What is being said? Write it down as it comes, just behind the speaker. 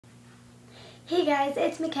Hey guys,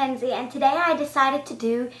 it's Mackenzie, and today I decided to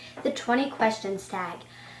do the 20 questions tag.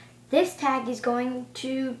 This tag is going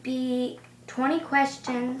to be 20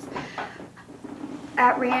 questions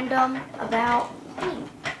at random about me.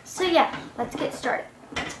 So yeah, let's get started.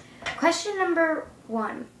 Question number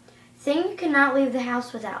 1. Thing you cannot leave the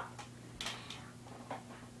house without.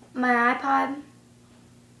 My iPod,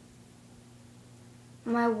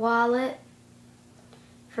 my wallet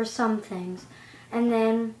for some things, and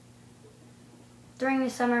then during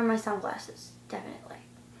the summer, my sunglasses, definitely.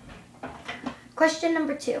 Question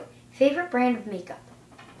number 2. Favorite brand of makeup?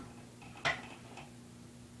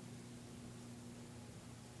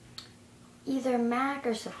 Either MAC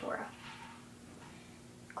or Sephora.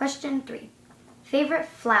 Question 3. Favorite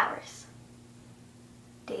flowers?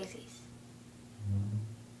 Daisies.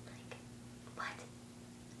 Like, what?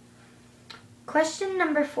 Question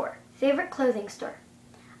number 4. Favorite clothing store?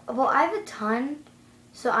 Well, I have a ton,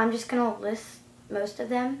 so I'm just going to list most of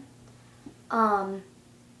them.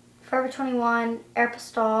 Forever 21,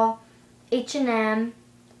 Aeropostale, H&M,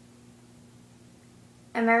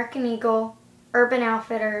 American Eagle, Urban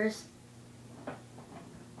Outfitters,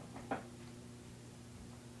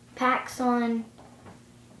 PacSun.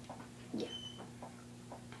 Yeah.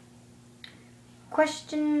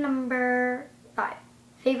 Question number 5.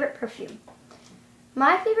 Favorite perfume?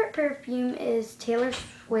 My favorite perfume is Taylor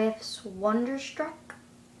Swift's Wonderstruck.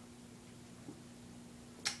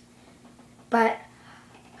 But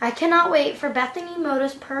I cannot wait for Bethany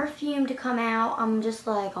Moda's perfume to come out. I'm just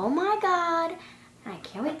like, oh my god. And I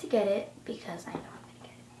can't wait to get it because I know I'm going to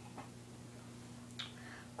get it.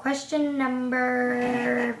 Question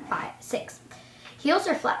number 6. Heels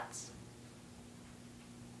or flats?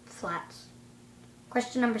 Flats.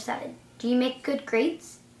 Question number 7. Do you make good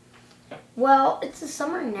grades? Well, it's the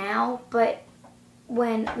summer now, but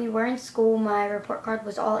when we were in school, my report card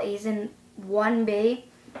was all A's and 1B.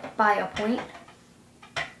 By a point.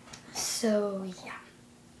 So yeah.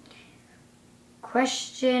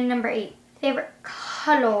 Question number 8. Favorite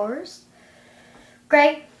colors?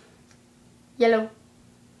 Gray, yellow,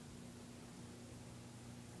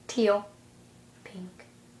 teal, pink.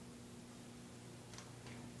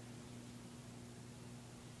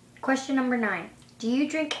 Question number 9. Do you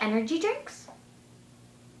drink energy drinks?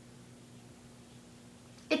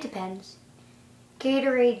 It depends.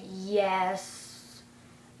 Gatorade, yes.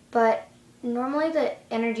 But normally the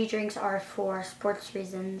energy drinks are for sports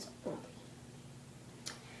reasons only.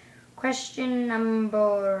 Question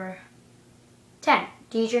number 10.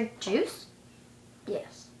 Do you drink juice?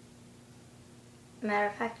 Yes. Matter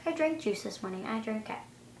of fact, I drank juice this morning. I drank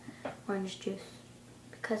orange juice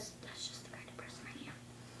because that's just the kind of person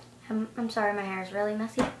I am. I'm sorry, my hair is really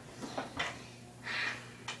messy.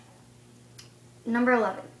 Number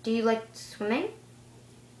 11. Do you like swimming?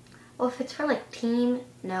 Well, if it's for like team,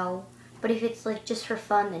 no. But if it's like just for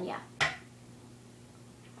fun, then yeah.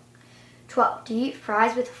 12. Do you eat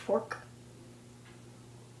fries with a fork?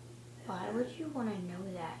 Why would you want to know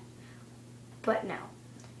that? But no.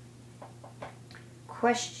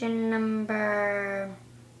 Question number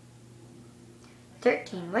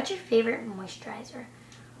 13. What's your favorite moisturizer?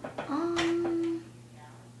 I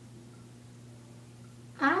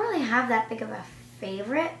don't really have that big of a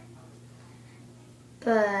favorite.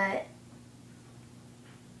 But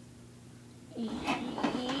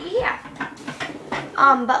yeah.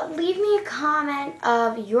 But leave me a comment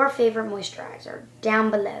of your favorite moisturizer down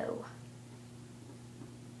below.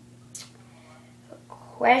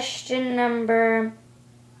 Question number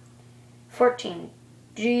 14.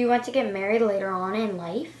 Do you want to get married later on in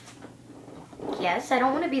life? Yes, I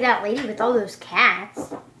don't want to be that lady with all those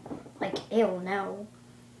cats. Like, ew, no.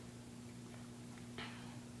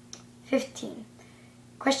 15.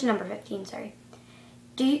 Question number 15, sorry.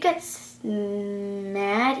 Do you get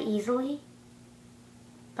mad easily?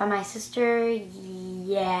 By my sister,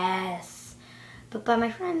 yes. But by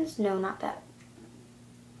my friends, no, not that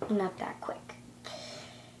quick.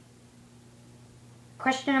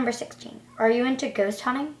 Question number 16. Are you into ghost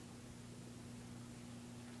hunting?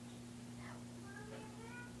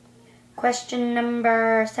 Question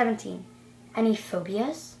number 17. Any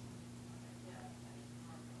phobias?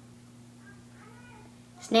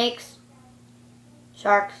 Snakes,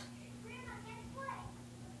 sharks,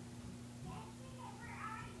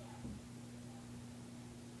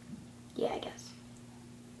 yeah, I guess.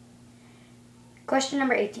 Question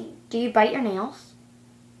number 18. Do you bite your nails?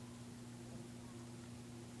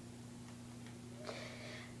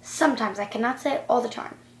 Sometimes. I cannot say all the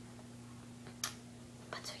time.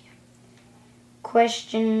 But so yeah.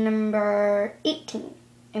 Question number 19.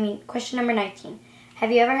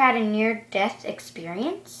 Have you ever had a near-death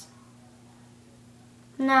experience?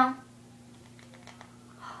 No.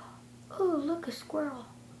 Oh, look, a squirrel.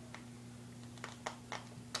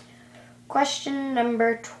 Question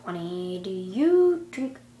number 20. Do you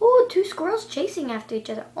drink... Oh, 2 squirrels chasing after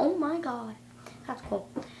each other. Oh my God. That's cool.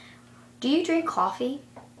 Do you drink coffee?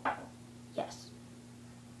 Yes.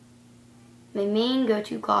 My main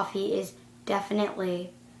go-to coffee is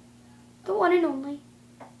definitely the one and only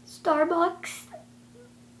Starbucks.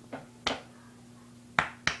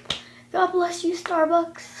 God bless you,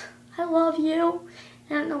 Starbucks. I love you.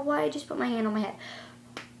 I don't know why I just put my hand on my head.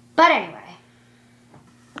 But anyway.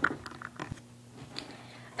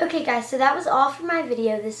 Okay guys, so that was all for my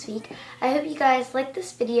video this week. I hope you guys liked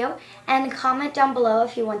this video, and comment down below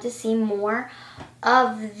if you want to see more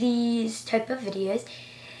of these type of videos.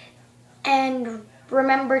 And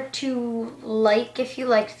remember to like if you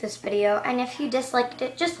liked this video, and if you disliked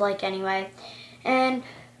it, just like anyway. And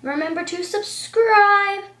remember to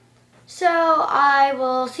subscribe. So I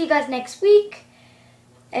will see you guys next week.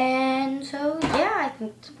 And so yeah, I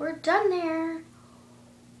think we're done there.